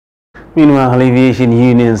Meanwhile, aviation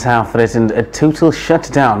unions have threatened a total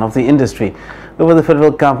shutdown of the industry over the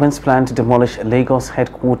federal government's plan to demolish Lagos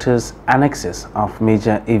headquarters annexes of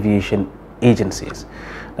major aviation agencies.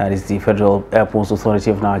 That is the Federal Airports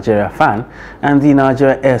Authority of Nigeria (FAN) and the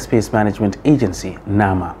Nigeria Airspace Management Agency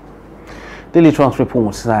 (NAMA). Daily Trust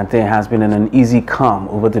reports that there has been an uneasy calm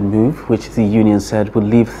over the move, which the union said would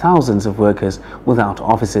leave thousands of workers without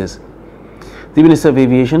offices. The Minister of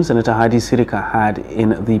Aviation, Senator Hadi Sirika, had,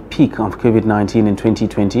 in the peak of COVID-19 in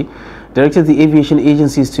 2020, directed the aviation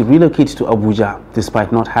agencies to relocate to Abuja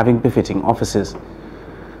despite not having befitting offices.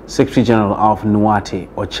 Secretary General of NUATE,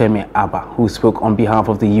 Ocheme Abba, who spoke on behalf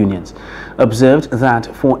of the unions, observed that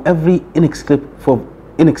for every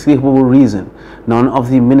inexplicable reason, none of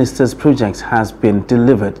the minister's projects has been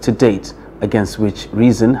delivered to date, against which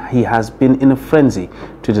reason he has been in a frenzy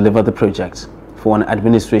to deliver the projects for an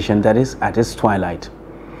administration that is at its twilight.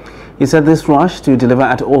 He said this rush to deliver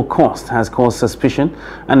at all costs has caused suspicion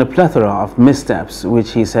and a plethora of missteps, which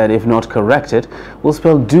he said, if not corrected, will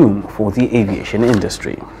spell doom for the aviation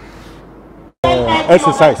industry.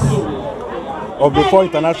 Exercise of the 4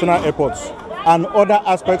 international airports and other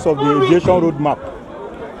aspects of the aviation roadmap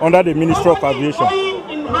under the Ministry of Aviation.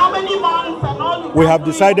 We have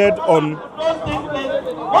decided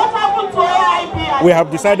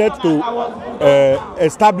to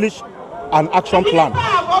establish an action plan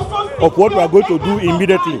of what we are going to do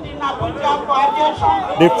immediately.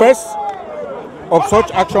 The first of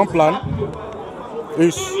such action plan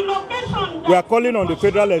is we are calling on the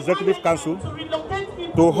Federal Executive Council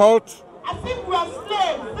to halt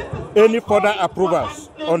any further approvals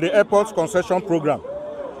on the airport's concession program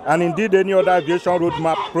and indeed any other aviation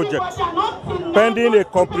roadmap project, pending a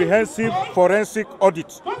comprehensive forensic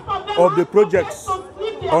audit of the projects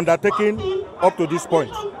undertaken up to this point.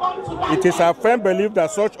 It is our firm belief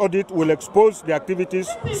that such audit will expose the activities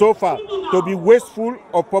so far to be wasteful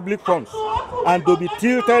of public funds and to be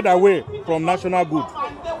tilted away from national good.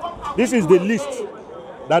 This is the least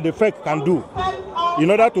that the FEC can do in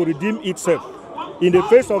order to redeem itself in the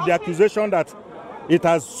face of the accusation that it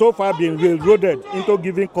has so far been railroaded into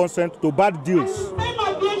giving consent to bad deals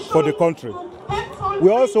for the country. We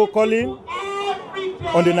are also calling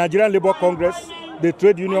on the Nigerian Labour Congress, the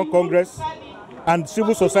Trade Union Congress, and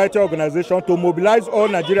civil society organizations to mobilize all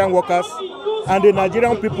Nigerian workers and the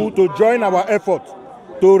Nigerian people to join our effort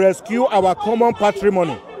to rescue our common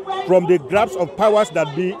patrimony from the grasp of powers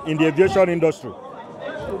that be in the aviation industry.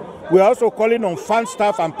 We are also calling on FAN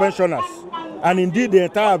staff and pensioners, and indeed the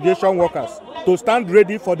entire aviation workers, to stand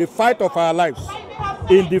ready for the fight of our lives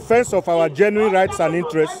in defense of our genuine rights and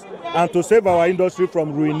interests and to save our industry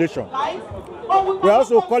from ruination. We are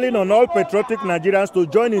also calling on all patriotic Nigerians to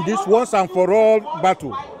join in this once and for all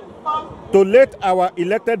battle, to let our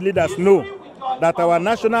elected leaders know that our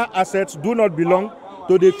national assets do not belong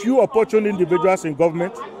to the few opportune individuals in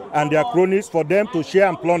government and their cronies for them to share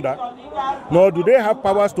and plunder, nor do they have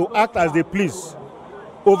powers to act as they please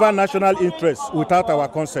over national interests without our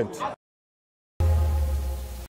consent.